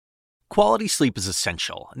Quality sleep is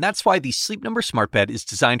essential, and that's why the Sleep Number Smart Bed is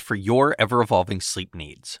designed for your ever-evolving sleep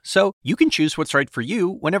needs. So you can choose what's right for you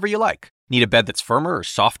whenever you like. Need a bed that's firmer or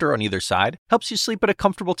softer on either side? Helps you sleep at a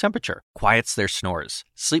comfortable temperature. Quiets their snores.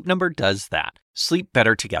 Sleep Number does that. Sleep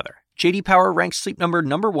better together. J.D. Power ranks Sleep Number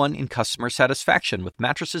 #1 in customer satisfaction with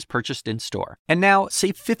mattresses purchased in-store. And now,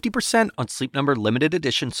 save 50% on Sleep Number limited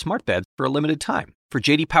edition smart beds for a limited time. For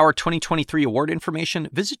J.D. Power 2023 award information,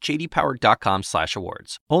 visit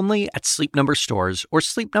jdpower.com/awards. Only at Sleep Number stores or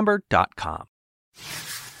sleepnumber.com.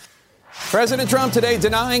 President Trump today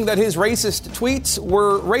denying that his racist tweets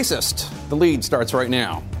were racist. The lead starts right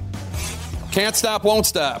now. Can't stop, won't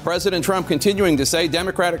stop. President Trump continuing to say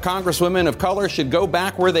Democratic congresswomen of color should go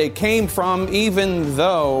back where they came from, even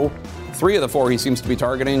though 3 of the 4 he seems to be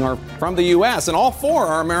targeting are from the U.S., and all 4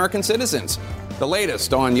 are American citizens. The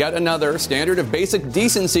latest on yet another standard of basic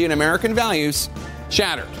decency and American values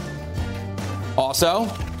shattered. Also,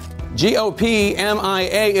 GOP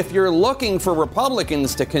MIA, if you're looking for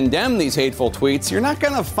Republicans to condemn these hateful tweets, you're not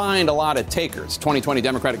going to find a lot of takers. 2020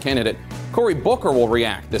 Democratic candidate Cory Booker will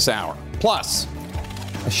react this hour. Plus,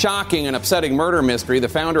 a shocking and upsetting murder mystery. The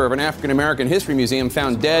founder of an African-American history museum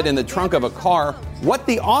found dead in the trunk of a car. What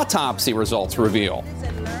the autopsy results reveal.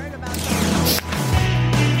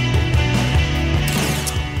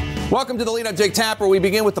 Welcome to the lead. I'm Jake Tapper. We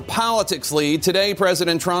begin with the politics lead. Today,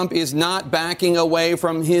 President Trump is not backing away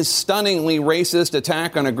from his stunningly racist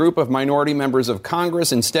attack on a group of minority members of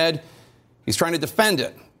Congress. Instead, he's trying to defend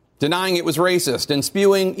it, denying it was racist and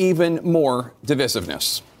spewing even more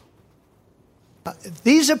divisiveness.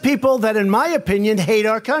 These are people that, in my opinion, hate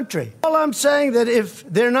our country. All I'm saying that if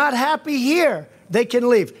they're not happy here, they can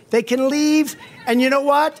leave. They can leave. And you know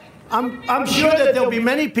what? I'm sure that there'll be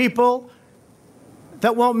many people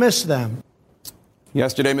that won't miss them.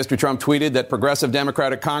 Yesterday, Mr. Trump tweeted that progressive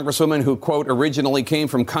Democratic congresswomen who, quote, originally came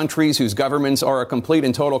from countries whose governments are a complete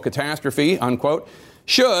and total catastrophe, unquote,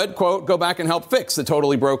 should, quote, go back and help fix the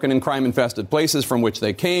totally broken and crime-infested places from which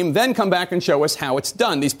they came, then come back and show us how it's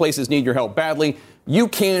done. These places need your help badly. You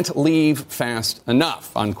can't leave fast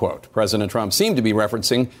enough, unquote. President Trump seemed to be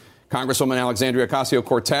referencing Congresswoman Alexandria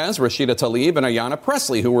Ocasio-Cortez, Rashida Tlaib, and Ayanna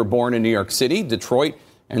Pressley, who were born in New York City, Detroit,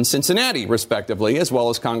 and Cincinnati, respectively, as well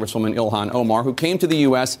as Congresswoman Ilhan Omar, who came to the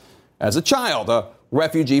U.S. as a child, a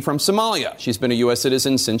refugee from Somalia. She's been a U.S.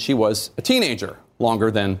 citizen since she was a teenager, longer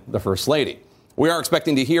than the First Lady. We are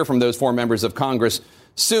expecting to hear from those 4 members of Congress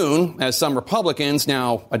soon, as some Republicans,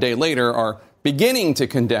 now a day later, are beginning to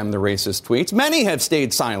condemn the racist tweets. Many have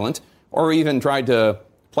stayed silent or even tried to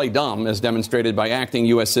play dumb, as demonstrated by acting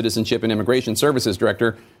U.S. Citizenship and Immigration Services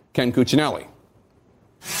Director Ken Cuccinelli.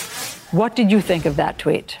 What did you think of that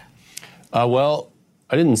tweet? Well,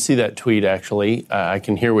 I didn't see that tweet, actually. I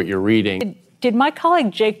can hear what you're reading. Did my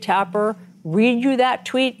colleague Jake Tapper read you that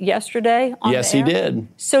tweet yesterday on Yes, the air? he did.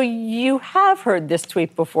 So you have heard this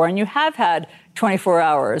tweet before, and you have had 24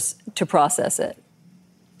 hours to process it.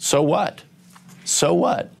 So what? So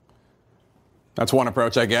what? That's one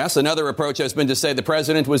approach, I guess. Another approach has been to say the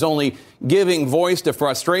president was only giving voice to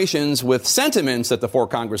frustrations with sentiments that the 4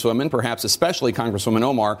 congresswomen, perhaps especially Congresswoman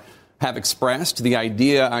Omar, have expressed. The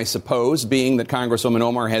idea, I suppose, being that Congresswoman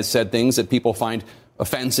Omar has said things that people find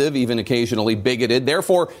offensive, even occasionally bigoted.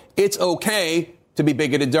 Therefore, it's okay to be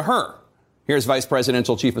bigoted to her. Here's Vice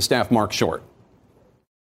Presidential Chief of Staff Mark Short.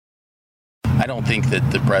 I don't think that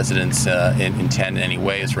the president's intent in any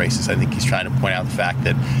way is racist. I think he's trying to point out the fact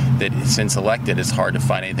that since elected, it's hard to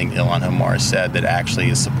find anything Ilhan Omar said that actually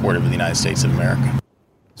is supportive of the United States of America.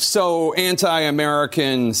 So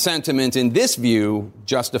anti-American sentiment in this view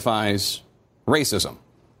justifies racism.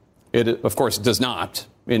 It, of course, does not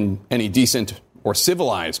in any decent or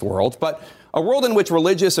civilized world, but a world in which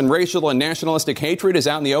religious and racial and nationalistic hatred is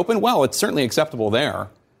out in the open, well, it's certainly acceptable there.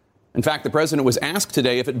 In fact, the president was asked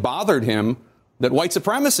today if it bothered him that white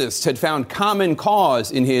supremacists had found common cause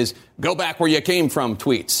in his "go back where you came from"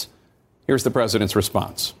 tweets. Here's the president's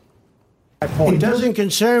response. It doesn't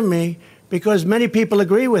concern me because many people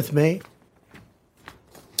agree with me.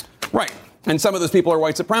 Right. And some of those people are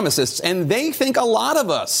white supremacists, and they think a lot of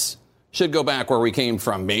us should go back where we came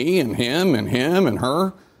from, me and him and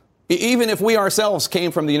her, even if we ourselves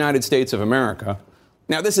came from the United States of America.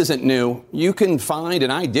 Now, this isn't new. You can find,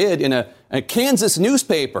 and I did, in a Kansas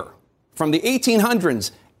newspaper from the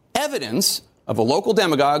 1800s, evidence of a local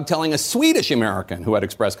demagogue telling a Swedish American who had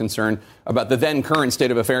expressed concern about the then current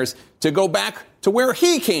state of affairs to go back to where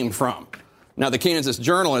he came from. Now, the Kansas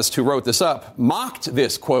journalist who wrote this up mocked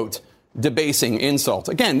this, quote, debasing insult.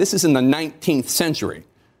 Again, this is in the 19th century,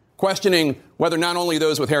 questioning whether not only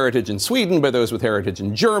those with heritage in Sweden, but those with heritage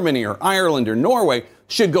in Germany or Ireland or Norway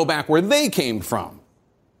should go back where they came from.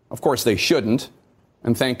 Of course, they shouldn't,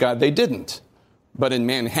 and thank God they didn't. But in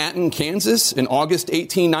Manhattan, Kansas, in August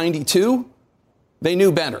 1892, they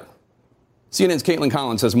knew better. CNN's Caitlin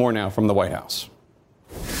Collins has more now from the White House.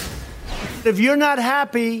 If you're not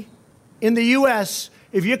happy in the U.S.,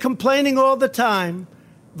 if you're complaining all the time,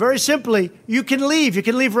 very simply, you can leave. You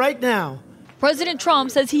can leave right now. President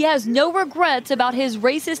Trump says he has no regrets about his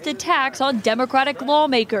racist attacks on Democratic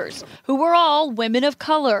lawmakers, who were all women of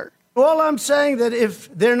color. All I'm saying that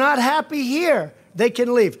if they're not happy here, they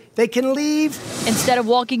can leave. They can leave. Instead of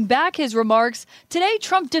walking back his remarks, today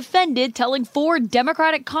Trump defended telling 4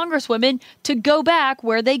 Democratic congresswomen to go back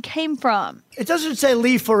where they came from. It doesn't say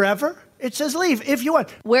leave forever. It says leave if you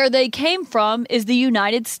want. Where they came from is the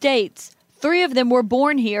United States. 3 of them were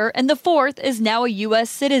born here, and the 4th is now a U.S.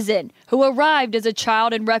 citizen who arrived as a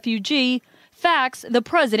child and refugee, facts the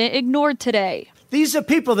president ignored today. These are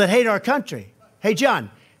people that hate our country. Hey, John,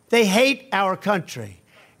 they hate our country.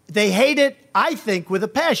 They hate it, I think, with a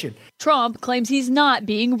passion. Trump claims he's not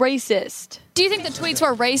being racist. Do you think the tweets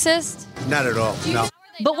were racist? Not at all, no.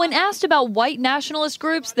 But when asked about white nationalist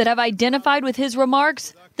groups that have identified with his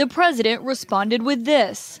remarks, the president responded with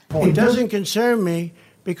this. It doesn't concern me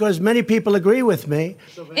because many people agree with me.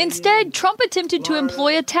 Instead, Trump attempted to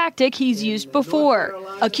employ a tactic he's used before,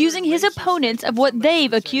 accusing his opponents of what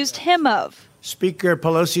they've accused him of. Speaker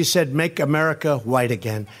Pelosi said, make America white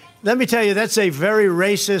again. Let me tell you, that's a very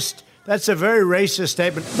racist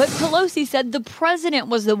statement. But Pelosi said the president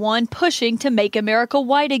was the one pushing to make America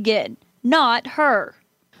white again, not her.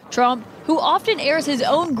 Trump, who often airs his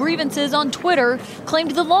own grievances on Twitter,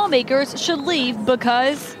 claimed the lawmakers should leave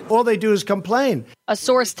because all they do is complain. A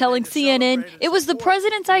source telling CNN it was the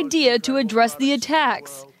president's idea to address the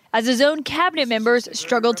attacks, as his own cabinet members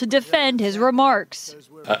struggled to defend his remarks.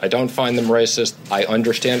 I don't find them racist. I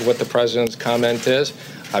understand what the president's comment is.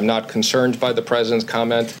 I'm not concerned by the president's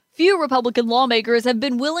comment. Few Republican lawmakers have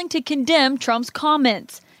been willing to condemn Trump's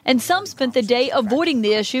comments, and some spent the day avoiding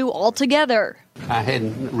the issue altogether. I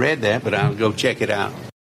hadn't read that, but I'll go check it out.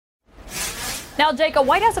 Now, Jake, a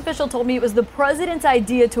White House official told me it was the president's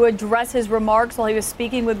idea to address his remarks while he was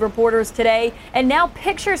speaking with reporters today. And now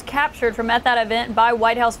pictures captured from at that event by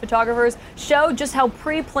White House photographers show just how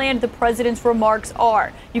pre-planned the president's remarks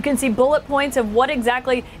are. You can see bullet points of what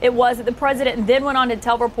exactly it was that the president then went on to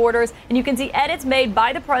tell reporters. And you can see edits made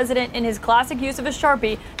by the president in his classic use of a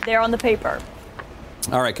Sharpie there on the paper.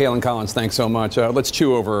 All right, Caitlin Collins, thanks so much. Let's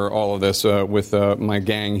chew over all of this with my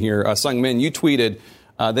gang here. Sung Min, you tweeted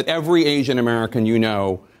that every Asian American you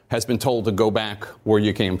know has been told to go back where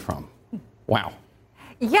you came from. Wow.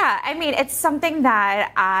 Yeah, I mean, it's something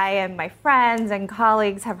that I and my friends and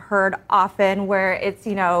colleagues have heard often, where it's,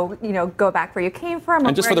 go back where you came from.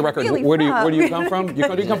 And just for the record, really where do you come from? Do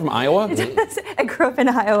you come from Iowa? I grew up in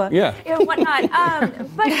Iowa. Yeah. And whatnot.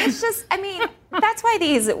 But it's just, I mean, that's why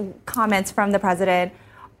these comments from the president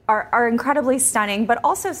are incredibly stunning, but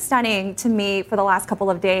also stunning to me for the last couple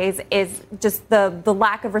of days is just the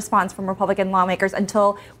lack of response from Republican lawmakers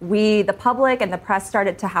until we, the public and the press,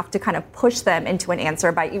 started to have to kind of push them into an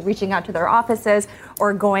answer by reaching out to their offices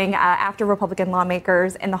or going after Republican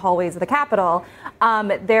lawmakers in the hallways of the Capitol.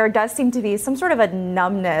 There does seem to be some sort of a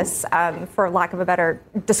numbness, for lack of a better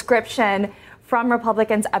description, from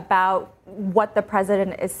Republicans about what the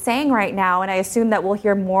president is saying right now. And I assume that we'll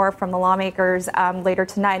hear more from the lawmakers later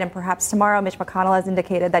tonight and perhaps tomorrow. Mitch McConnell has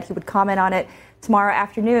indicated that he would comment on it tomorrow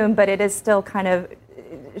afternoon, but it is still kind of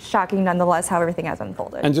shocking nonetheless how everything has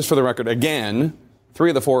unfolded. And just for the record, again,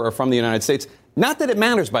 3 of the 4 are from the United States. Not that it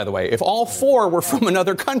matters, by the way. If all 4 were from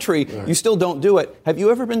another country, you still don't do it. Have you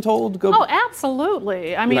ever been told to go? Oh,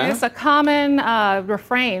 absolutely. I mean, it's a common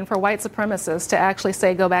refrain for white supremacists to actually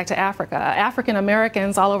say go back to Africa. African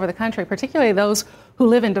Americans all over the country, particularly those who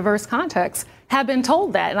live in diverse contexts, have been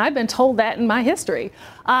told that. And I've been told that in my history.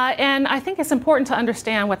 And I think it's important to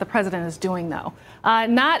understand what the president is doing, though.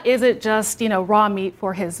 Not is it just, raw meat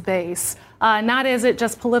for his base. Not is it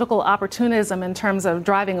just political opportunism in terms of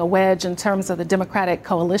driving a wedge in terms of the Democratic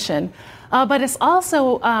coalition, but it's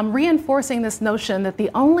also reinforcing this notion that the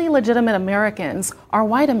only legitimate Americans are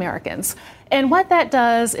white Americans. And what that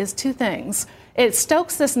does is 2 things. It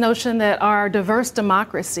stokes this notion that our diverse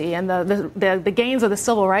democracy and the gains of the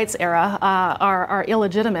civil rights era are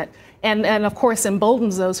illegitimate, and of course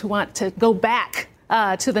emboldens those who want to go back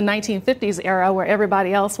to the 1950s era where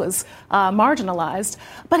everybody else was marginalized,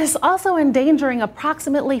 but it's also endangering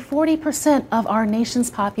approximately 40% of our nation's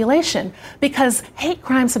population because hate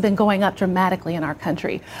crimes have been going up dramatically in our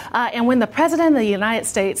country. And when the president of the United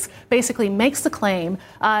States basically makes the claim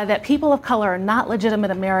that people of color are not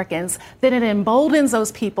legitimate Americans, then it emboldens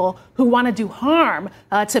those people who want to do harm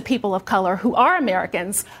to people of color who are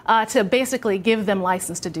Americans to basically give them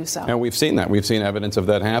license to do so. And we've seen that. We've seen evidence of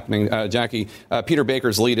that happening. Jackie, Peter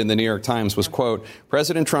Baker's lead in the New York Times was, quote,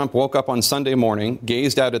 President Trump woke up on Sunday morning,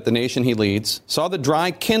 gazed out at the nation he leads, saw the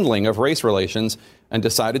dry kindling of race relations, and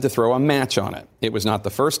decided to throw a match on it. It was not the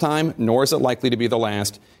first time, nor is it likely to be the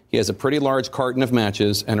last. He has a pretty large carton of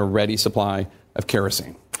matches and a ready supply of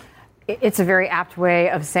kerosene. It's a very apt way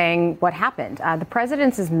of saying what happened. The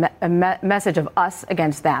president's is a message of us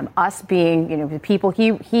against them, us being, the people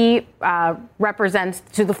he represents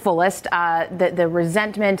to the fullest, the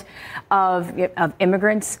resentment of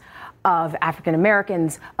immigrants, of African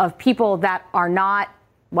Americans, of people that are not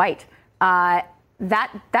white.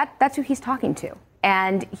 That's who he's talking to.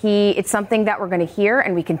 And it's something that we're going to hear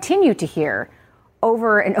and we continue to hear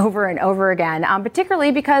over and over and over again,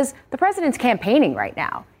 particularly because the president's campaigning right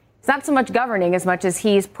now. It's not so much governing as much as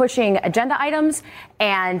he's pushing agenda items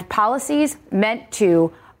and policies meant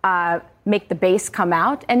to make the base come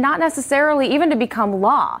out and not necessarily even to become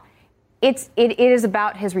law. It is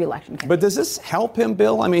about his reelection campaign. But does this help him,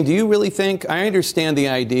 Bill? I mean, do you really think, I understand the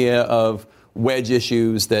idea of wedge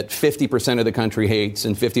issues that 50% of the country hates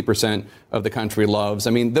and 50% of the country loves.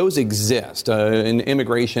 I mean, those exist. And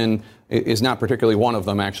immigration is not particularly one of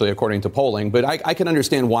them, actually, according to polling. But I can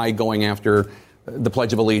understand why going after the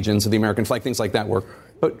Pledge of Allegiance or the American flag, things like that work.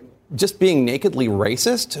 But just being nakedly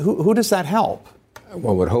racist, who does that help?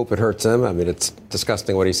 One would hope it hurts him. I mean, it's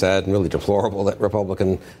disgusting what he said and really deplorable that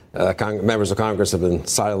Republican members of Congress have been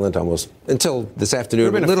silent almost until this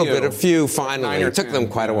afternoon. A few finally. It took them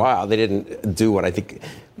quite a while. They didn't do what I think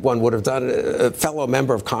one would have done. A fellow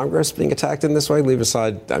member of Congress being attacked in this way, leave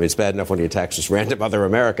aside, I mean, it's bad enough when he attacks just random other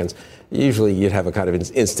Americans. Usually you'd have a kind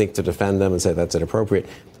of instinct to defend them and say that's inappropriate.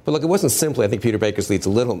 But look, it wasn't simply, I think Peter Baker's lead's a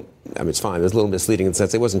little, I mean, it's fine. It was a little misleading in the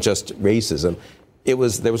sense it wasn't just racism. There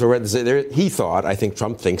was he thought, I think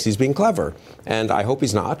Trump thinks he's being clever. And I hope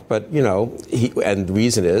he's not. But, and the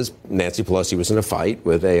reason is Nancy Pelosi was in a fight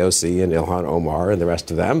with AOC and Ilhan Omar and the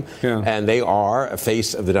rest of them. Yeah. And they are a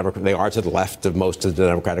face of the Democrat. They are to the left of most of the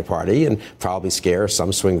Democratic Party and probably scare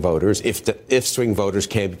some swing voters if swing voters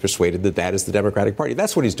can be persuaded that is the Democratic Party.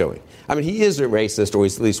 That's what he's doing. I mean, he is a racist, or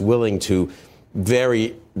he's at least willing to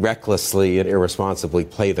very recklessly and irresponsibly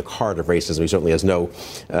play the card of racism. He certainly has no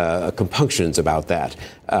compunctions about that.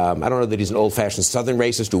 I don't know that he's an old-fashioned Southern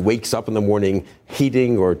racist who wakes up in the morning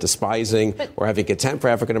hating or despising or having contempt for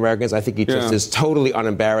African Americans. I think he just is totally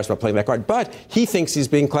unembarrassed by playing that card. But he thinks he's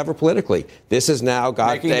being clever politically. This has now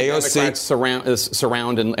got making the AOC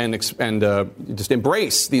surround and just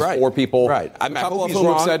embrace these four people. Right. I hope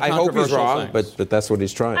he's wrong, but that's what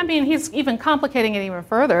he's trying. I mean, he's even complicating it even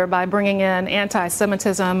further by bringing in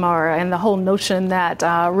anti-Semitism and the whole notion that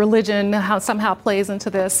religion somehow plays into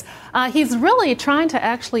this. He's really trying to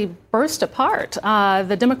actually burst apart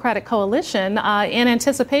the Democratic coalition in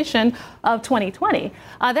anticipation of 2020.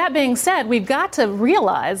 That being said, we've got to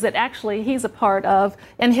realize that actually he's a part of,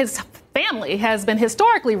 and his family has been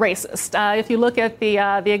historically racist. If you look at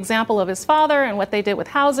the example of his father and what they did with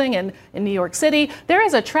housing in New York City, there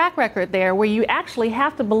is a track record there where you actually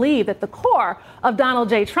have to believe that the core of Donald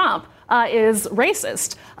J. Trump is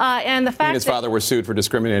racist. And the fact his father was sued for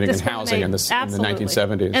discriminating in housing in the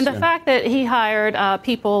 1970s. And the fact that he hired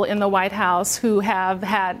people in the White House who have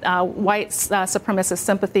had white supremacist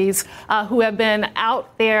sympathies, who have been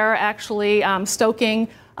out there actually stoking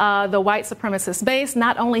the white supremacist base,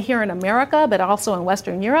 not only here in America, but also in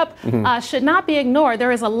Western Europe, should not be ignored.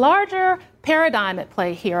 There is a larger paradigm at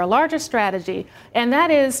play here, a larger strategy, and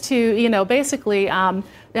that is to,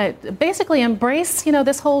 basically embrace,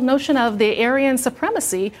 this whole notion of the Aryan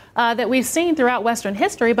supremacy that we've seen throughout Western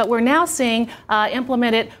history, but we're now seeing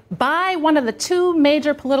implemented by one of the two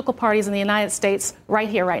major political parties in the United States right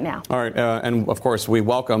here, right now. All right. And of course, we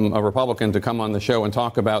welcome a Republican to come on the show and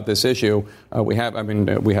talk about this issue. We have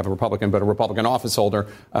a Republican, but a Republican office holder.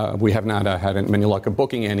 We have not had any luck of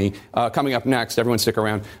booking any. Coming up next, everyone stick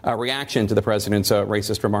around, reaction to the president's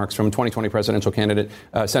racist remarks from 2020 presidential candidate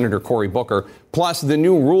Senator Cory Booker, plus the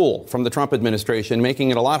new rule from the Trump administration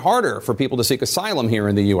making it a lot harder for people to seek asylum here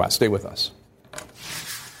in the U.S. Stay with us.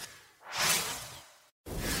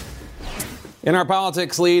 In our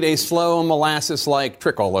politics lead, a slow molasses-like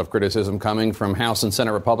trickle of criticism coming from House and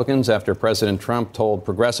Senate Republicans after President Trump told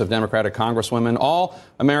progressive Democratic congresswomen, all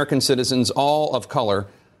American citizens, all of color,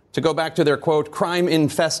 to go back to their, quote,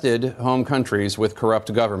 crime-infested home countries with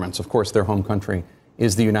corrupt governments. Of course, their home country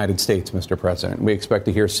is the United States, Mr. President. We expect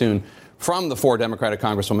to hear soon from the 4 Democratic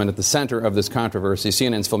congresswomen at the center of this controversy.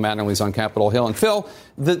 CNN's Phil Mattingly's on Capitol Hill. And Phil,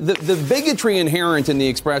 the bigotry inherent in the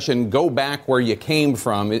expression, go back where you came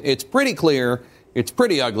from, it's pretty clear, it's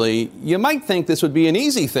pretty ugly. You might think this would be an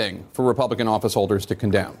easy thing for Republican office holders to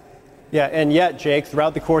condemn. Yeah, and yet, Jake,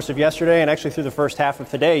 throughout the course of yesterday and actually through the first half of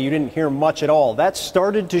today, you didn't hear much at all. That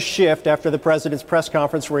started to shift after the president's press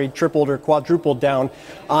conference where he tripled or quadrupled down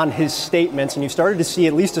on his statements, and you started to see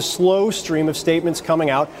at least a slow stream of statements coming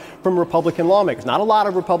out from Republican lawmakers. Not a lot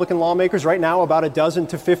of Republican lawmakers right now, about a dozen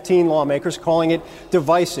to 15 lawmakers calling it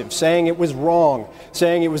divisive, saying it was wrong,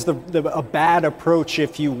 saying it was a bad approach,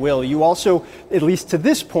 if you will. You also, at least to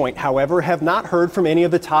this point, however, have not heard from any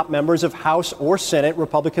of the top members of House or Senate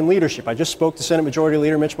Republican leadership. I just spoke to Senate Majority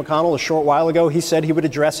Leader Mitch McConnell a short while ago. He said he would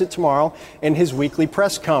address it tomorrow in his weekly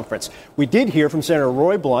press conference. We did hear from Senator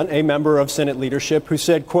Roy Blunt, a member of Senate leadership, who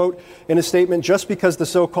said, quote, in a statement, just because the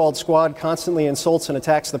so-called squad constantly insults and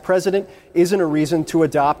attacks the president isn't a reason to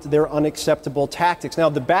adopt their unacceptable tactics. Now,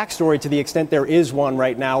 the backstory, to the extent there is one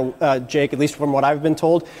right now, Jake, at least from what I've been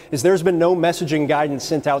told, is there's been no messaging guidance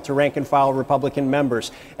sent out to rank and file Republican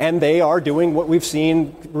members. And they are doing what we've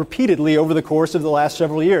seen repeatedly over the course of the last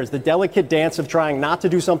several years, the delicate dance of trying not to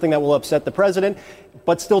do something that will upset the president,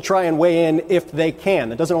 but still try and weigh in if they can.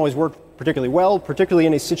 That doesn't always work particularly well, particularly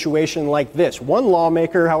in a situation like this. One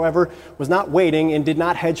lawmaker, however, was not waiting and did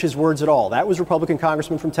not hedge his words at all. That was Republican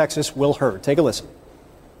Congressman from Texas, Will Hurd. Take a listen.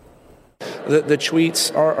 The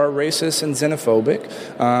tweets are racist and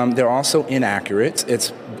xenophobic. They're also inaccurate.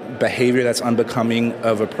 It's behavior that's unbecoming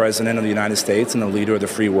of a president of the United States and a leader of the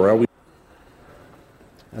free world.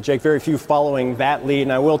 Now, Jake, very few following that lead,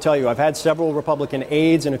 and I will tell you, I've had several Republican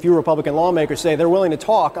aides and a few Republican lawmakers say they're willing to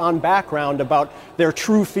talk on background about their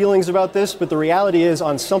true feelings about this, but the reality is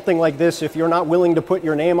on something like this, if you're not willing to put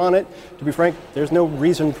your name on it, to be frank, there's no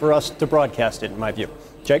reason for us to broadcast it, in my view.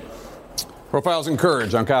 Jake? Profiles in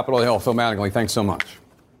Courage on Capitol Hill. Phil Mattingly, thanks so much.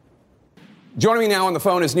 Joining me now on the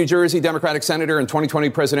phone is New Jersey Democratic Senator and 2020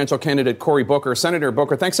 presidential candidate Cory Booker. Senator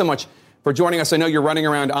Booker, thanks so much for joining us. I know you're running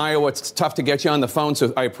around Iowa. It's tough to get you on the phone,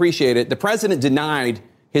 so I appreciate it. The president denied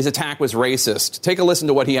his attack was racist. Take a listen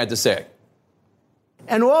to what he had to say.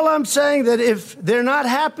 And all I'm saying that if they're not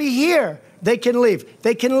happy here, they can leave.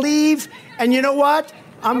 They can leave. And you know what?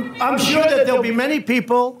 I'm sure that there'll be many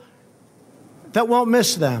people that won't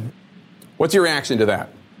miss them. What's your reaction to that?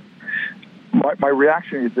 My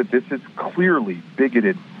reaction is that this is clearly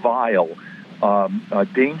bigoted, vile,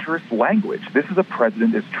 dangerous language. This is a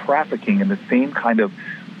president that's trafficking in the same kind of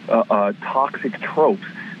toxic tropes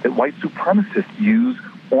that white supremacists use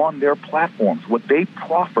on their platforms. What they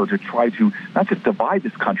proffer to try to not just divide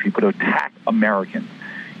this country, but attack Americans.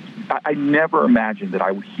 I never imagined that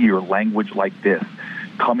I would hear language like this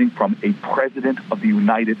coming from a president of the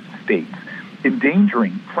United States,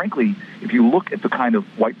 endangering, frankly, if you look at the kind of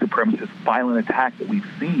white supremacist violent attack that we've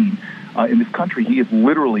seen in this country, he is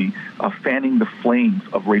literally fanning the flames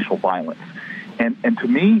of racial violence. And to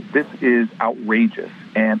me, this is outrageous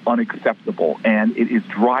and unacceptable, and it is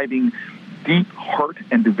driving deep hurt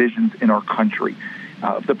and divisions in our country.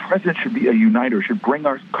 The president should be a uniter, should bring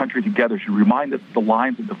our country together, should remind us the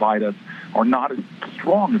lines that divide us are not as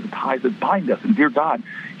strong as the ties that bind us. And dear God,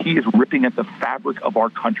 he is ripping at the fabric of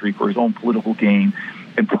our country for his own political gain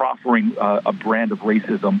and proffering a brand of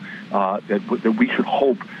racism that we should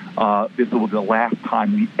hope this will be the last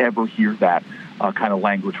time we ever hear that kind of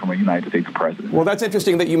language from a United States president. Well, that's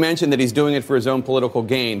interesting that you mentioned that he's doing it for his own political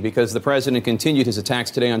gain, because the president continued his attacks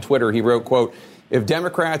today on Twitter. He wrote, quote, if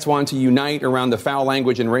Democrats want to unite around the foul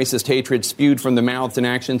language and racist hatred spewed from the mouths and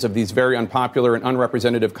actions of these very unpopular and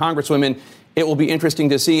unrepresentative congresswomen, it will be interesting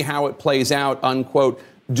to see how it plays out, unquote.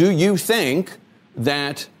 Do you think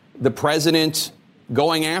that the president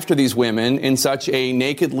going after these women in such a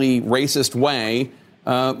nakedly racist way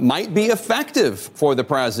might be effective for the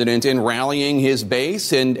president in rallying his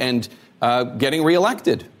base and getting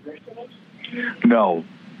reelected? No.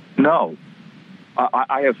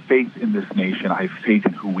 I have faith in this nation. I have faith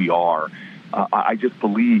in who we are. I just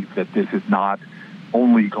believe that this is not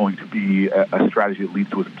only going to be a strategy that leads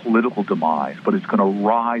to his political demise, but it's going to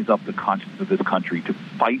rise up the conscience of this country to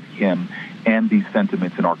fight him and these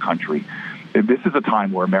sentiments in our country. This is a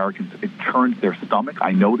time where Americans, it turns their stomach.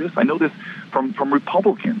 I know this from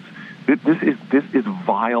Republicans. This is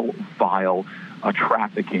vile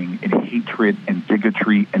trafficking in hatred and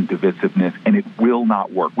bigotry and divisiveness, and it will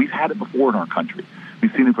not work. We've had it before in our country.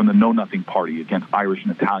 We've seen it from the Know Nothing Party against Irish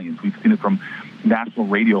and Italians. We've seen it from national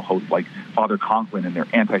radio hosts like Father Conklin and their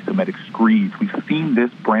anti-Semitic screeds. We've seen this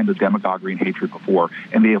brand of demagoguery and hatred before,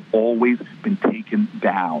 and they have always been taken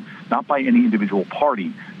down, not by any individual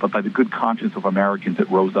party, but by the good conscience of Americans that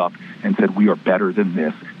rose up and said, we are better than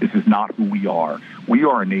this. This is not who we are. We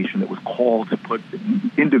are a nation that was called to put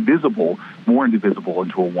more indivisible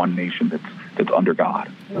into a one nation that's under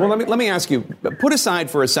God. Well, let me ask you, put aside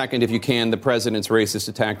for a second, if you can, the president's racist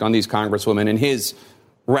attack on these congresswomen and his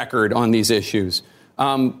record on these issues.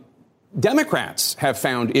 Democrats have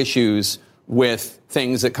found issues with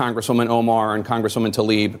things that Congresswoman Omar and Congresswoman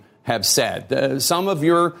Tlaib have said. Some of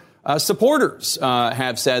your supporters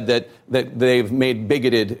have said that they've made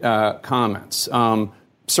bigoted comments,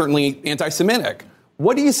 certainly anti-Semitic.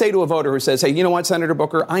 What do you say to a voter who says, hey, you know what, Senator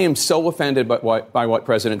Booker, I am so offended by what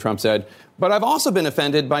President Trump said, but I've also been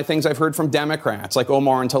offended by things I've heard from Democrats like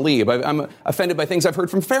Omar and Tlaib. I'm offended by things I've heard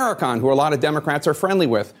from Farrakhan, who a lot of Democrats are friendly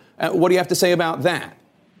with. What do you have to say about that?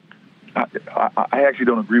 I actually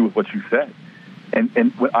don't agree with what you said.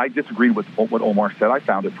 And when I disagreed with what Omar said, I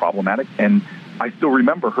found it problematic. And I still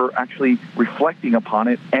remember her actually reflecting upon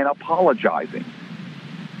it and apologizing.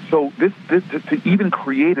 So this to even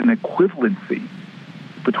create an equivalency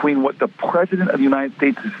between what the President of the United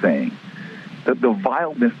States is saying, the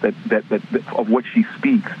vileness that of what she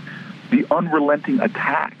speaks, the unrelenting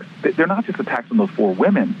attacks. They're not just attacks on those four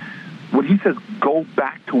women. When he says, go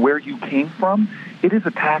back to where you came from, it is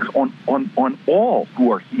attacks on all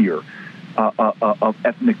who are here of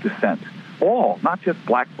ethnic descent. All, not just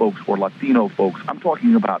black folks or Latino folks. I'm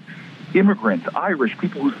talking about immigrants, Irish,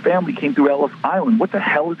 people whose family came through Ellis Island. What the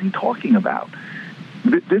hell is he talking about?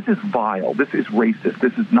 This is vile. This is racist.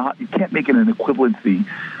 This is not. You can't make it an equivalency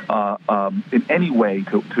in any way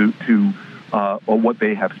to what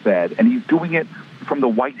they have said. And he's doing it from the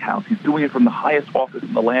White House. He's doing it from the highest office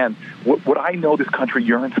in the land. What I know this country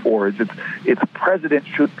yearns for is its president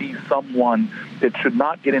should be someone that should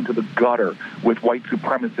not get into the gutter with white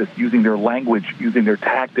supremacists using their language, using their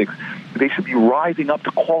tactics. They should be rising up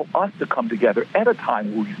to call us to come together at a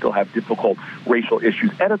time where we still have difficult racial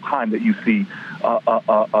issues, at a time that you see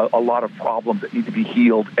a lot of problems that need to be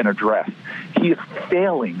healed and addressed. He is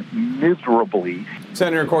failing miserably.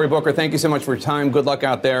 Senator Cory Booker, thank you so much for your time. Good luck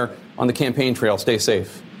out there on the campaign trail. Stay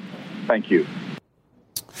safe. Thank you.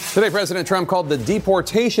 Today, President Trump called the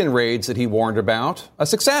deportation raids that he warned about a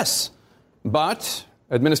success. But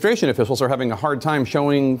administration officials are having a hard time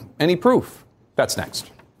showing any proof. That's next.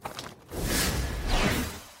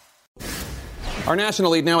 Our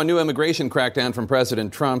national lead now, a new immigration crackdown from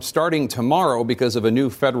President Trump. Starting tomorrow, because of a new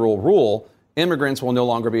federal rule, immigrants will no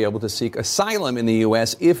longer be able to seek asylum in the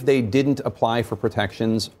U.S. if they didn't apply for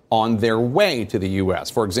protections on their way to the U.S.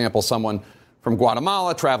 For example, someone from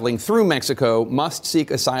Guatemala traveling through Mexico must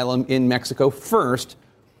seek asylum in Mexico first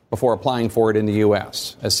before applying for it in the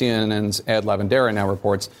U.S. As CNN's Ed Lavandera now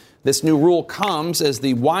reports, this new rule comes as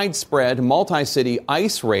the widespread multi-city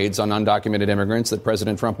ICE raids on undocumented immigrants that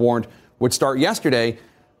President Trump warned would start yesterday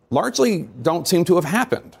largely don't seem to have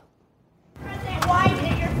happened.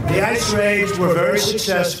 The ICE raids were very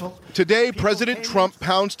successful. Today, President Trump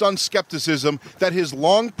pounced on skepticism that his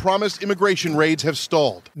long-promised immigration raids have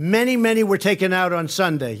stalled. Many were taken out on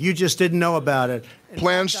Sunday. You just didn't know about it.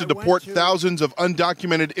 Plans to deport thousands of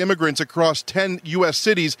undocumented immigrants across 10 U.S.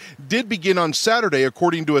 cities did begin on Saturday,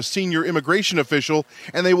 according to a senior immigration official,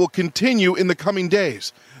 and they will continue in the coming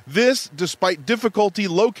days. This, despite difficulty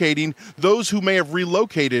locating those who may have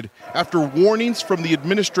relocated after warnings from the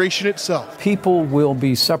administration itself. People will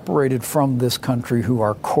be separated from this country who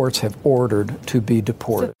our courts have ordered to be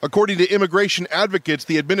deported. According to immigration advocates,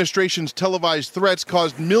 the administration's televised threats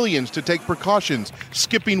caused millions to take precautions,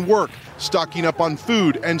 skipping work, stocking up on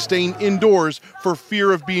food, and staying indoors for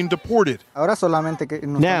fear of being deported.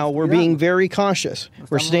 Now we're being very cautious.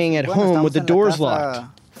 We're staying at home with the doors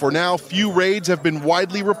locked. For now, few raids have been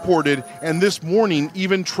widely reported, and this morning,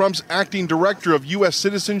 even Trump's acting director of U.S.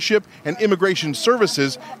 Citizenship and Immigration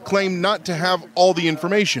Services claimed not to have all the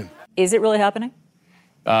information. Is it really happening?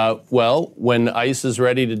 Well, when ICE is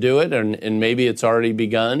ready to do it, and maybe it's already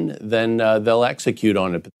begun, then they'll execute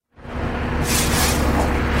on it.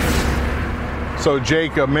 So,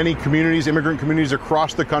 Jake, many communities, immigrant communities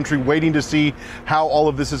across the country waiting to see how all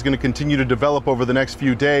of this is going to continue to develop over the next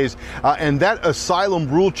few days. And that asylum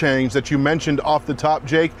rule change that you mentioned off the top,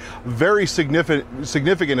 Jake, very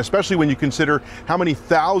significant, especially when you consider how many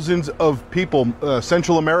thousands of people,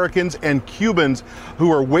 Central Americans and Cubans,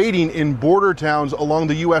 who are waiting in border towns along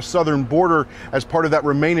the U.S. southern border as part of that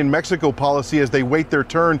Remain in Mexico policy as they wait their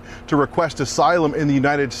turn to request asylum in the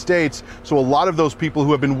United States. So a lot of those people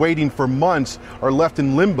who have been waiting for months are left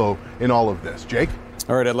in limbo in all of this. Jake?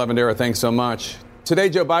 All right, Ed Lavandera, thanks so much. Today,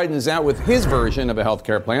 Joe Biden is out with his version of a health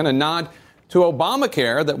care plan, a nod to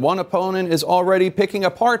Obamacare that one opponent is already picking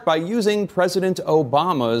apart by using President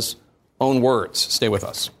Obama's own words. Stay with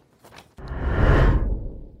us.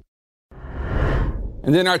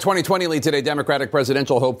 And in our 2020 lead today, Democratic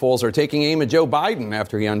presidential hopefuls are taking aim at Joe Biden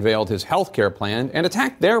after he unveiled his health care plan and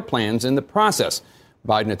attacked their plans in the process.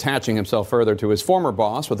 Biden attaching himself further to his former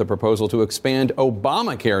boss with a proposal to expand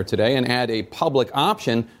Obamacare today and add a public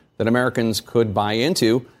option that Americans could buy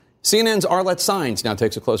into. CNN's Arlette Saenz now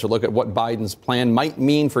takes a closer look at what Biden's plan might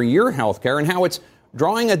mean for your health care and how it's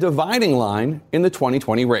drawing a dividing line in the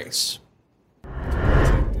 2020 race.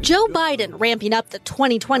 Joe Biden ramping up the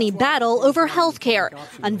 2020 battle over health care,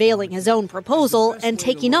 unveiling his own proposal and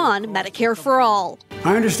taking on Medicare for All.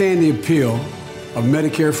 I understand the appeal of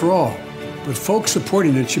Medicare for All, but folks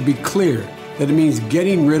supporting it should be clear that it means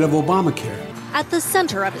getting rid of Obamacare. At the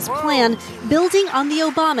center of his plan, building on the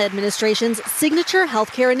Obama administration's signature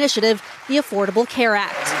health care initiative, the Affordable Care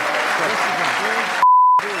Act.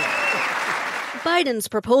 Biden's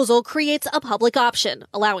proposal creates a public option,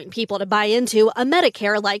 allowing people to buy into a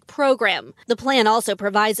Medicare-like program. The plan also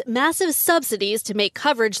provides massive subsidies to make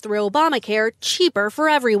coverage through Obamacare cheaper for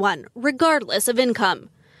everyone, regardless of income.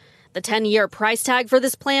 The 10-year price tag for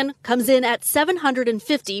this plan comes in at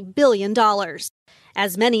 $750 billion.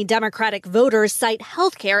 As many Democratic voters cite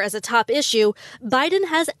health care as a top issue, Biden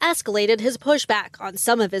has escalated his pushback on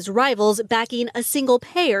some of his rivals backing a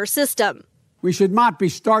single-payer system. We should not be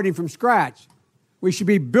starting from scratch. We should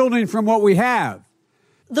be building from what we have.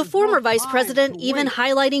 The former vice president even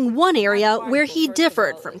highlighting one area where he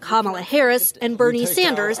differed from Kamala Harris and Bernie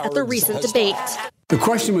Sanders at the recent debate. The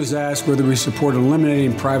question was asked whether we support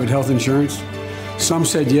eliminating private health insurance. Some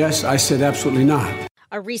said yes, I said absolutely not.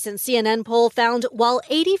 A recent CNN poll found while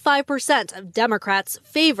 85% of Democrats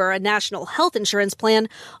favor a national health insurance plan,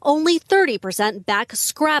 only 30% back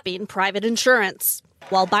scrapping private insurance.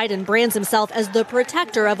 While Biden brands himself as the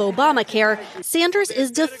protector of Obamacare, Sanders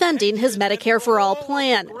is defending his Medicare for All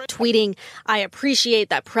plan, tweeting, "I appreciate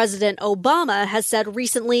that President Obama has said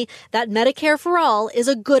recently that Medicare for All is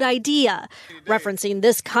a good idea," referencing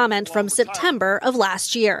this comment from September of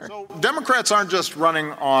last year. So Democrats aren't just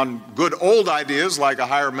running on good old ideas like a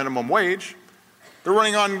higher minimum wage. They're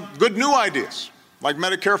running on good new ideas like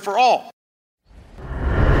Medicare for All.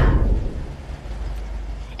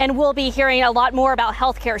 And we'll be hearing a lot more about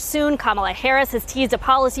health care soon. Kamala Harris has teased a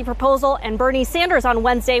policy proposal, and Bernie Sanders on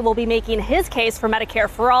Wednesday will be making his case for Medicare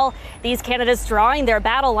for All. These candidates drawing their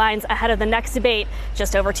battle lines ahead of the next debate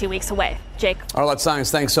just over 2 weeks away. Jake. Arlette Saenz,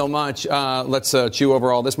 thanks so much. Let's chew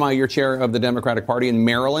over all this. Maya, you're chair of the Democratic Party in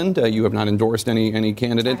Maryland. You have not endorsed any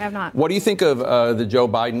candidate. I have not. What do you think of the Joe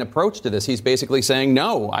Biden approach to this? He's basically saying,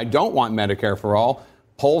 no, I don't want Medicare for All.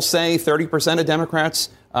 Polls say 30% of Democrats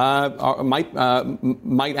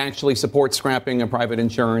might actually support scrapping private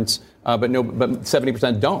insurance, but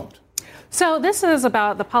 70% don't. So this is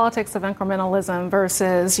about the politics of incrementalism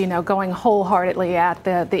versus, going wholeheartedly at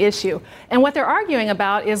the issue. And what they're arguing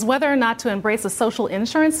about is whether or not to embrace a social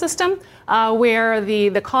insurance system where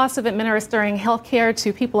the cost of administering health care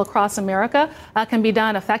to people across America can be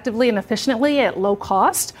done effectively and efficiently at low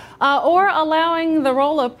cost, or allowing the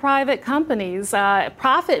role of private companies,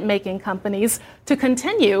 profit-making companies, to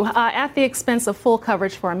continue at the expense of full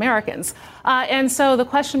coverage for Americans. And so the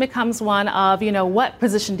question becomes one of, what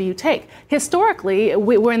position do you take? Historically,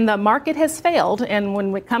 when the market has failed, and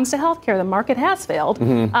when it comes to healthcare, the market has failed,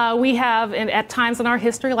 we have, at times in our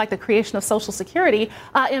history, like the creation of Social Security,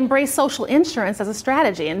 embraced social insurance as a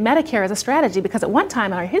strategy and Medicare as a strategy, because at one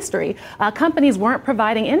time in our history, companies weren't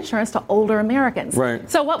providing insurance to older Americans. Right.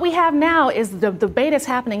 So what we have now is the debate is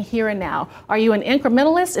happening here and now. Are you an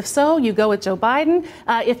incrementalist? If so, you go with Joe Biden.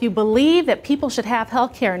 If you believe that people should have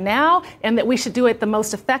health care now and that we should do it the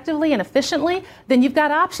most effectively and efficiently, then you've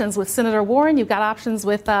got options with Senator Warren. You've got options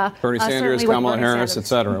with Bernie Sanders, Kamala Harris, et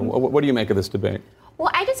cetera. What do you make of this debate? Well,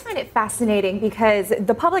 I just find it fascinating because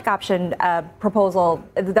the public option proposal,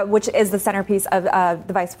 which is the centerpiece of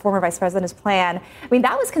the former vice president's plan, I mean,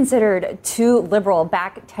 that was considered too liberal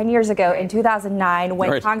back 10 years ago in 2009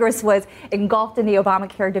 when Congress was engulfed in the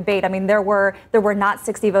Obamacare debate. I mean, there were not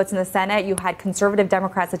 60 votes in the Senate. You had conservative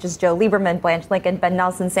Democrats such as Joe Lieberman, Blanche Lincoln, Ben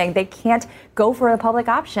Nelson saying they can't go for a public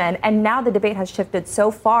option. And now the debate has shifted so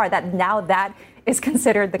far that now that is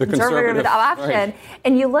considered the conservative option. Right.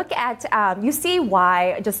 And you look at, you see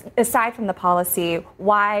why, just aside from the policy,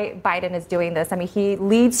 why Biden is doing this. I mean, he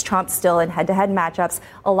leads Trump still in head-to-head matchups.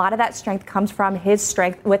 A lot of that strength comes from his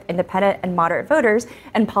strength with independent and moderate voters,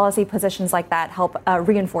 and policy positions like that help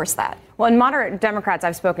reinforce that. Well, and moderate Democrats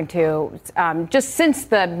I've spoken to, just since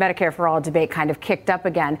the Medicare for All debate kind of kicked up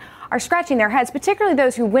again, are scratching their heads, particularly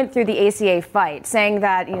those who went through the ACA fight, saying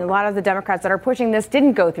that a lot of the Democrats that are pushing this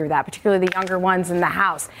didn't go through that, particularly the younger ones in the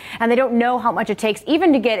House. And they don't know how much it takes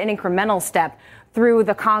even to get an incremental step through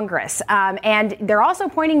the Congress. And they're also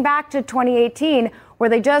pointing back to 2018, where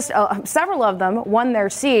they just, several of them won their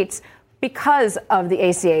seats because of the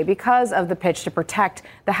ACA, because of the pitch to protect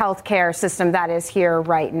the health care system that is here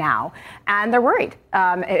right now. And they're worried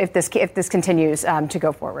if this continues to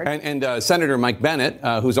go forward. And Senator Mike Bennett,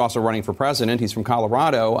 who's also running for president, he's from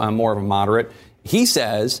Colorado, more of a moderate, he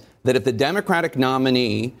says that if the Democratic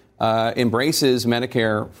nominee embraces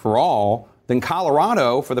Medicare for all, then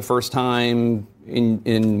Colorado, for the first time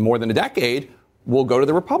in more than a decade, will go to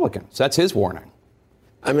the Republicans. That's his warning.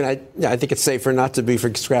 I mean, I think it's safer not to be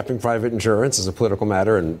for scrapping private insurance as a political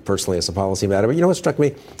matter and personally as a policy matter. But you know what struck me?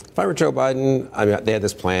 If I were Joe Biden, I mean, they had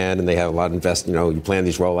this plan and they have a lot of you plan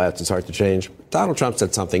these rollouts, it's hard to change. Donald Trump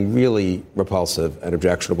said something really repulsive and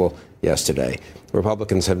objectionable yesterday.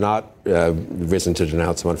 Republicans have not risen to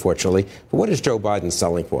denounce him, unfortunately. But what is Joe Biden's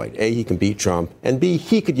selling point? A, he can beat Trump, and B,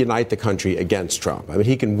 he could unite the country against Trump. I mean,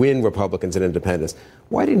 he can win Republicans and independents.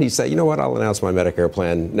 Why didn't he say, you know what, I'll announce my Medicare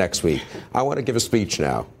plan next week. I want to give a speech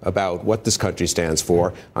now about what this country stands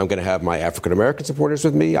for. I'm going to have my African-American supporters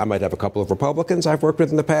with me. I might have a couple of Republicans I've worked with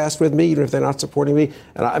in the past with me, even if they're not supporting me.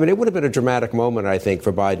 And I mean, it would have been a dramatic moment, I think,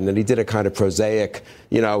 for Biden. And he did a kind of prosaic,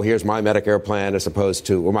 here's my Medicare plan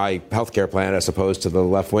or my health care plan as opposed to the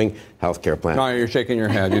left-wing health care plan. No, you're shaking your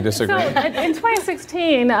head. You disagree. So in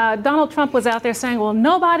 2016, Donald Trump was out there saying, well,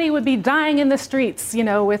 nobody would be dying in the streets,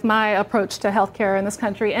 with my approach to health care in this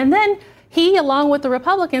country. And then he, along with the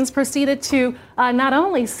Republicans, proceeded to not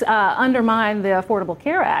only undermine the Affordable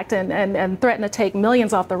Care Act and threaten to take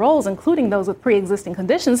millions off the rolls, including those with pre-existing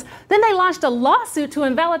conditions, then they launched a lawsuit to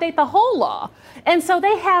invalidate the whole law. And so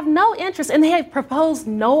they have no interest, and they have proposed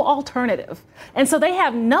no alternative. And so they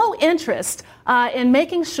have no interest in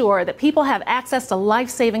making sure that people have access to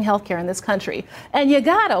life-saving health care in this country. And you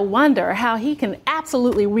gotta wonder how he can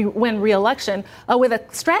absolutely win re-election with a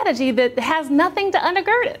strategy that has nothing to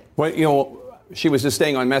undergird it. Well, she was just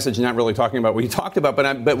staying on message and not really talking about what he talked about.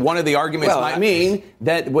 But one of the arguments let me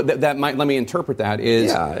interpret that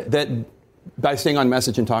is that by staying on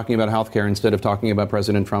message and talking about health care instead of talking about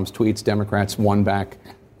President Trump's tweets, Democrats won back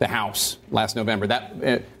the House last November.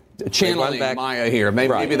 That channeling Maya here.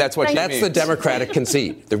 Maybe that's what she means. That's the Democratic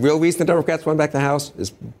conceit. The real reason the Democrats won back the House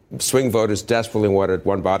is swing voters desperately wanted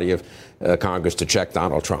one body of Congress to check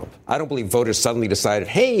Donald Trump. I don't believe voters suddenly decided,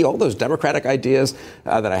 hey, all those Democratic ideas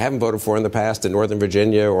that I haven't voted for in the past in Northern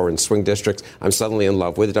Virginia or in swing districts, I'm suddenly in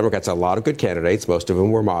love with. The Democrats had a lot of good candidates, most of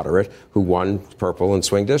them were moderate, who won purple in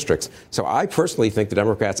swing districts. So I personally think the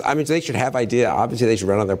Democrats, I mean, they should have idea. Obviously, they should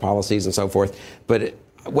run on their policies and so forth. But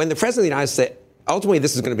when the president of the United States, ultimately,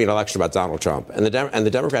 this is going to be an election about Donald Trump, and the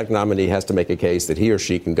Democratic nominee has to make a case that he or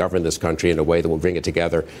she can govern this country in a way that will bring it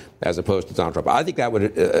together, as opposed to Donald Trump. I think that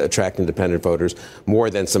would attract independent voters more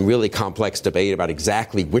than some really complex debate about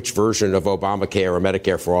exactly which version of Obamacare or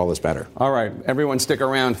Medicare for all is better. All right, everyone stick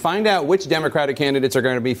around. Find out which Democratic candidates are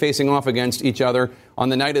going to be facing off against each other on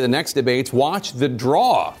the night of the next debates. Watch the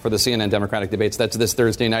draw for the CNN Democratic debates. That's this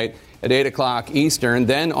Thursday night at 8 o'clock Eastern.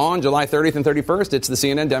 Then on July 30th and 31st, it's the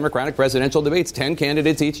CNN Democratic presidential debates. 10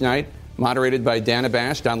 candidates each night, moderated by Dana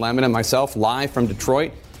Bash, Don Lemon, and myself, live from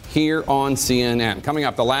Detroit here on CNN. Coming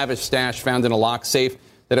up, the lavish stash found in a locked safe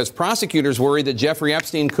that has prosecutors worried that Jeffrey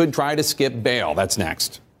Epstein could try to skip bail. That's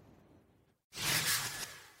next.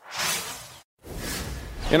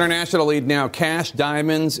 International lead now: cash,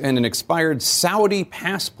 diamonds, and an expired Saudi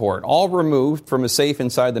passport, all removed from a safe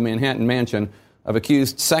inside the Manhattan mansion of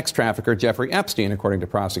accused sex trafficker Jeffrey Epstein, according to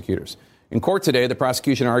prosecutors. In court today, the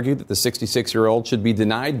prosecution argued that the 66-year-old should be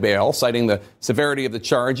denied bail, citing the severity of the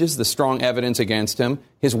charges, the strong evidence against him,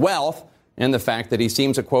 his wealth, and the fact that he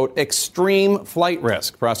seems a, quote, extreme flight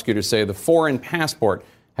risk. Prosecutors say the foreign passport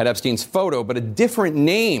had Epstein's photo, but a different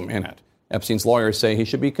name in it. Epstein's lawyers say he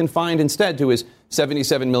should be confined instead to his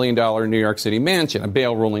 $77 million New York City mansion. A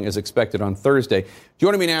bail ruling is expected on Thursday.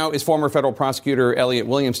 Joining me now is former federal prosecutor Elliot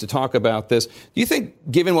Williams to talk about this. Do you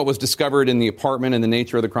think, given what was discovered in the apartment and the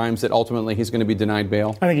nature of the crimes, that ultimately he's going to be denied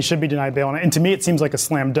bail? I think he should be denied bail. And to me, it seems like a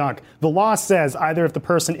slam dunk. The law says either if the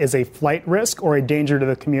person is a flight risk or a danger to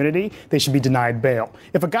the community, they should be denied bail.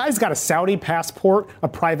 If a guy's got a Saudi passport, a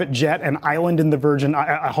private jet, an island in the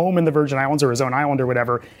a home in the Virgin Islands or his own island or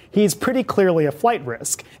whatever, he's pretty clearly a flight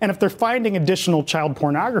risk. And if they're finding additional child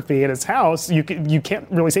pornography at his house, you can't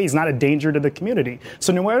really say he's not a danger to the community.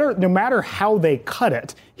 So no matter how they cut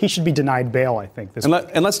it, he should be denied bail, I think.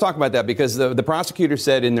 And let's talk about that, because the prosecutor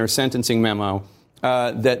said in their sentencing memo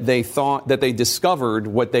that they discovered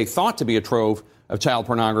what they thought to be a trove of child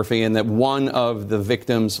pornography, and that one of the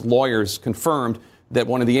victim's lawyers confirmed that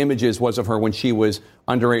one of the images was of her when she was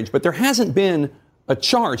underage. But there hasn't been a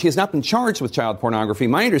charge. He has not been charged with child pornography.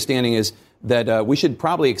 My understanding is that we should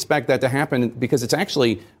probably expect that to happen, because it's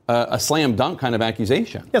actually a slam dunk kind of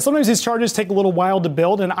accusation. Yeah, sometimes these charges take a little while to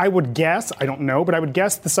build, and I would guess, I don't know, but I would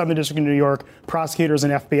guess the Southern District of New York prosecutors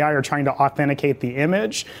and FBI are trying to authenticate the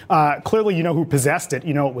image. Clearly, you know who possessed it,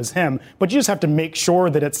 you know it was him, but you just have to make sure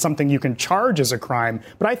that it's something you can charge as a crime.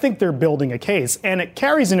 But I think they're building a case, and it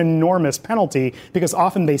carries an enormous penalty, because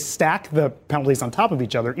often they stack the penalties on top of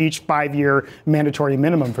each other, each 5-year mandatory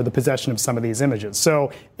minimum for the possession of some of these images.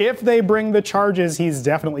 So if they bring the charges, he's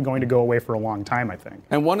definitely going to go away for a long time, I think.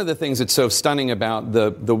 And one of the things that's so stunning about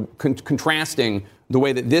the contrasting the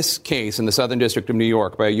way that this case in the Southern District of New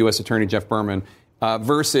York by U.S. Attorney Jeff Berman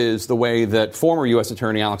versus the way that former U.S.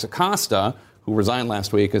 Attorney Alex Acosta, who resigned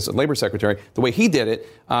last week as Labor Secretary, the way he did it,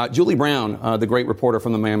 Julie Brown, the great reporter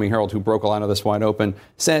from the Miami Herald who broke a lot of this wide open,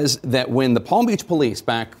 says that when the Palm Beach police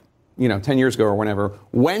back 10 years ago or whenever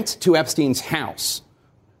went to Epstein's house,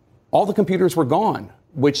 all the computers were gone,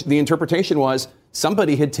 which the interpretation was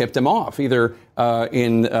somebody had tipped him off, either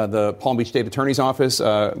in the Palm Beach State Attorney's Office,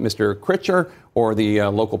 Mr. Critcher, or the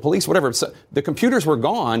local police, whatever. So the computers were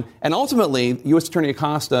gone, and ultimately, U.S. Attorney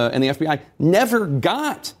Acosta and the FBI never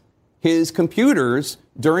got his computers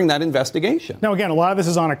during that investigation. Now, again, a lot of this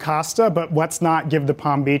is on Acosta, but let's not give the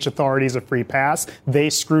Palm Beach authorities a free pass. They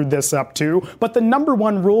screwed this up, too. But the number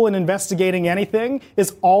one rule in investigating anything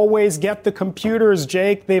is always get the computers,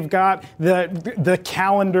 Jake. They've got the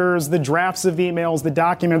calendars, the drafts of emails, the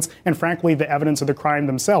documents, and frankly, the evidence of the crime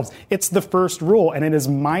themselves. It's the first rule, and it is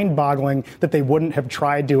mind-boggling that they wouldn't have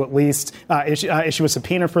tried to at least issue a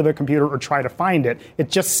subpoena for the computer or try to find it.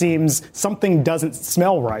 It just seems something doesn't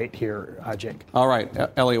smell right here, Jake. All right.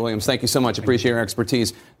 Elliot Williams, thank you so much. Appreciate your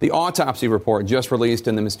expertise. The autopsy report just released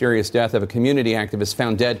in the mysterious death of a community activist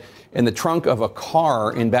found dead in the trunk of a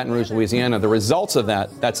car in Baton Rouge, Louisiana. The results of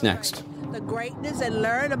that's next. The greatness and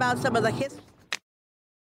learn about some of the history.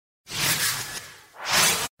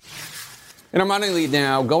 In our money lead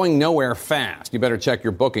now, going nowhere fast. You better check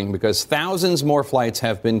your booking, because thousands more flights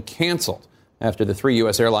have been canceled after the 3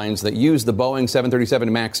 U.S. airlines that use the Boeing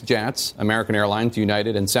 737 MAX jets, American Airlines,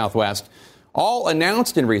 United, and Southwest, all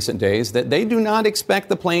announced in recent days that they do not expect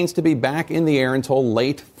the planes to be back in the air until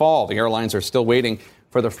late fall. The airlines are still waiting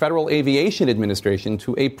for the Federal Aviation Administration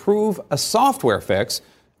to approve a software fix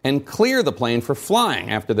and clear the plane for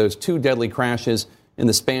flying after those 2 deadly crashes in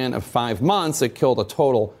the span of 5 months that killed a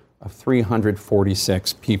total of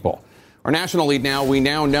 346 people. Our national lead now, we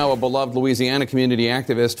now know a beloved Louisiana community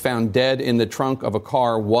activist found dead in the trunk of a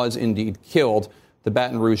car was indeed killed. The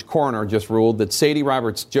Baton Rouge coroner just ruled that Sadie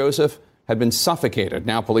Roberts Joseph had been suffocated.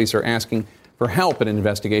 Now police are asking for help in an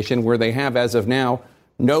investigation where they have, as of now,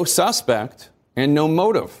 no suspect and no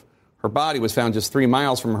motive. Her body was found just 3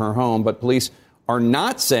 miles from her home, but police are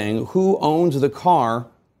not saying who owned the car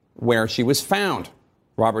where she was found.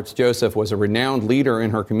 Roberts Joseph was a renowned leader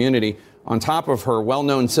in her community. On top of her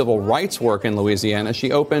well-known civil rights work in Louisiana,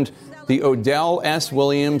 she opened the Odell S.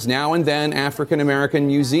 Williams Now and Then African American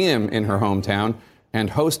Museum in her hometown and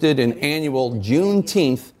hosted an annual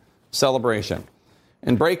Juneteenth celebration.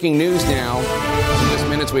 And breaking news now, in just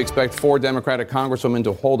minutes we expect 4 Democratic congresswomen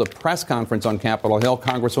to hold a press conference on Capitol Hill.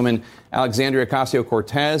 Congresswomen Alexandria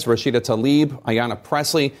Ocasio-Cortez, Rashida Tlaib, Ayanna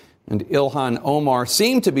Pressley, and Ilhan Omar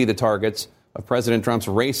seem to be the targets of President Trump's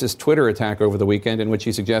racist Twitter attack over the weekend, in which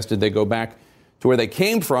he suggested they go back to where they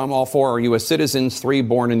came from. All 4 are U.S. citizens, 3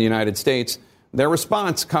 born in the United States. Their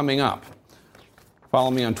response coming up.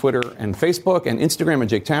 Follow me on Twitter and Facebook and Instagram at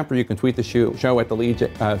Jake Tapper. You can tweet the show at The Lead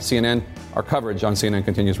CNN. Our coverage on CNN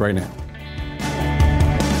continues right now.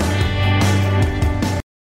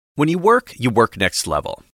 When you work next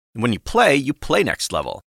level. And when you play next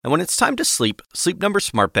level. And when it's time to sleep, Sleep Number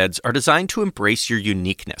smart beds are designed to embrace your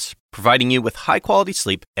uniqueness, providing you with high-quality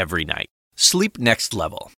sleep every night. Sleep next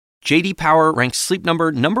level. JD Power ranks Sleep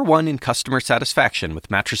Number number 1 in customer satisfaction with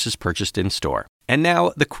mattresses purchased in-store. And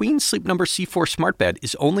now, the Queen Sleep Number C4 Smart Bed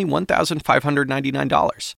is only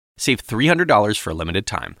 $1,599. Save $300 for a limited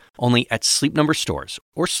time, only at Sleep Number stores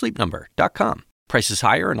or sleepnumber.com. Prices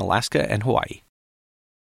higher in Alaska and Hawaii.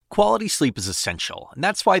 Quality sleep is essential, and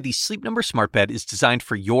that's why the Sleep Number Smart Bed is designed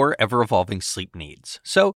for your ever-evolving sleep needs.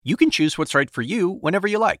 So you can choose what's right for you whenever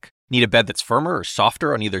you like. Need a bed that's firmer or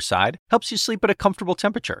softer on either side? Helps you sleep at a comfortable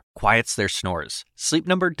temperature. Quiets their snores. Sleep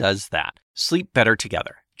Number does that. Sleep better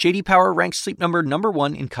together. JD Power ranks Sleep Number number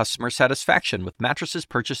 1 in customer satisfaction with mattresses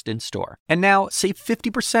purchased in-store. And now, save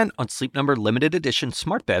 50% on Sleep Number limited edition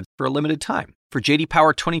smart beds for a limited time. For JD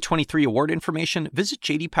Power 2023 award information, visit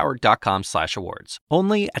jdpower.com/awards.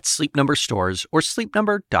 Only at Sleep Number stores or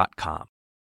sleepnumber.com.